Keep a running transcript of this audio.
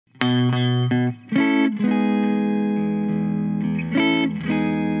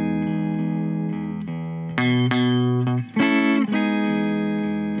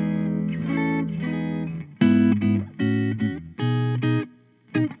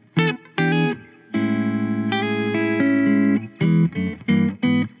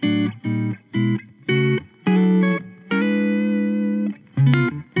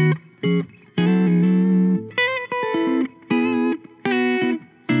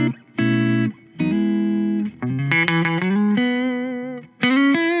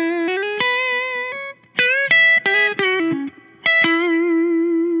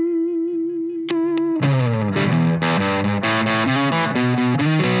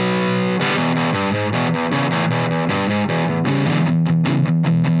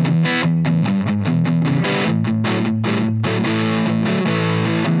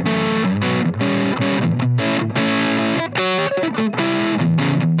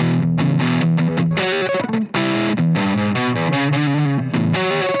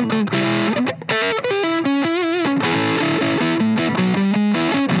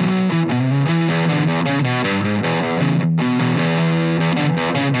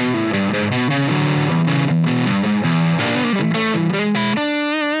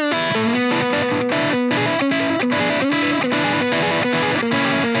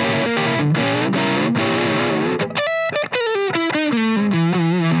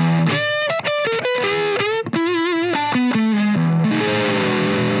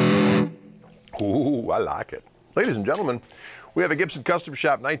like it. Ladies and gentlemen, we have a Gibson Custom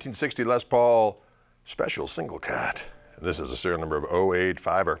Shop 1960 Les Paul Special Single Cut. And this is a serial number of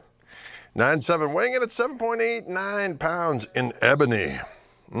 085er. 9.7 weighing in at 7.89 pounds in ebony.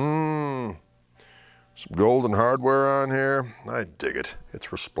 Some golden hardware on here. I dig it.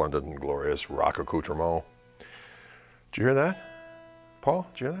 It's resplendent and glorious. Rock accoutrement. Did you hear that? Paul,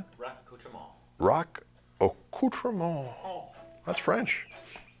 did you hear that? Rock accoutrement. Rock accoutrement. Oh. That's French.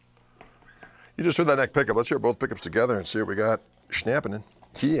 You just heard that neck pickup. Let's hear both pickups together and see what we got snapping.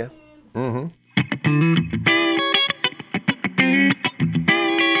 Yeah.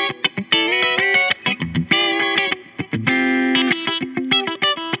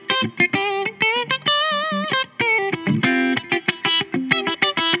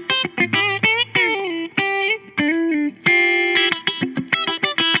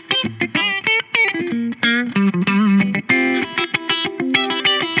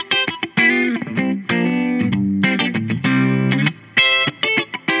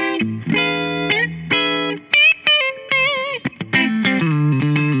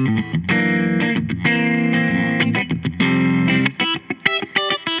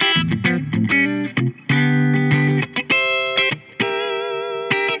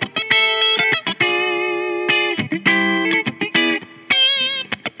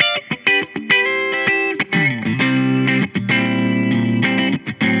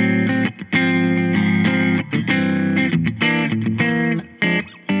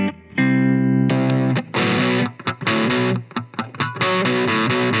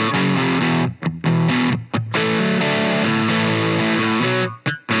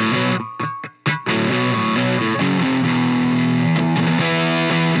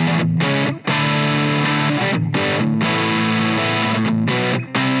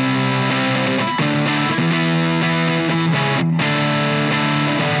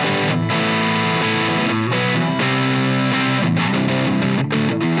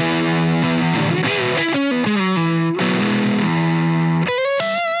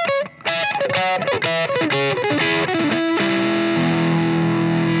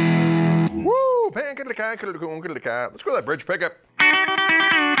 Let's go to that bridge pickup.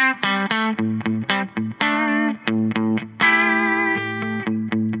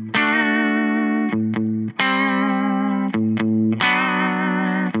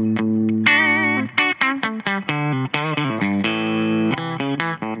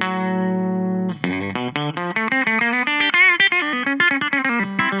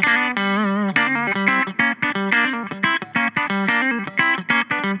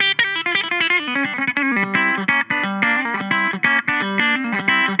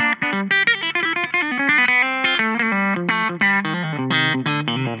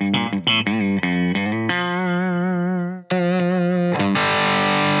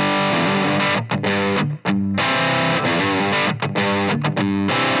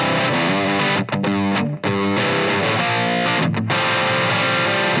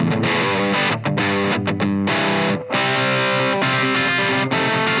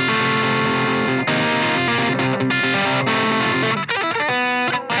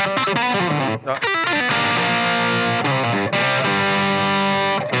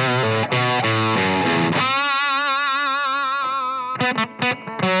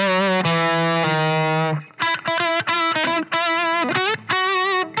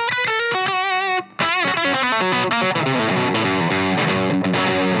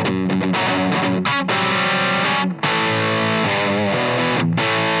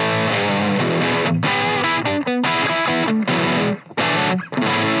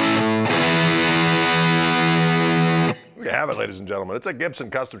 Have it, ladies and gentlemen. It's a Gibson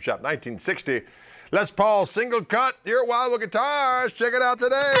Custom Shop 1960 Les Paul single cut here at Wildwood Guitars. Check it out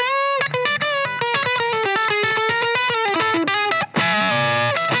today.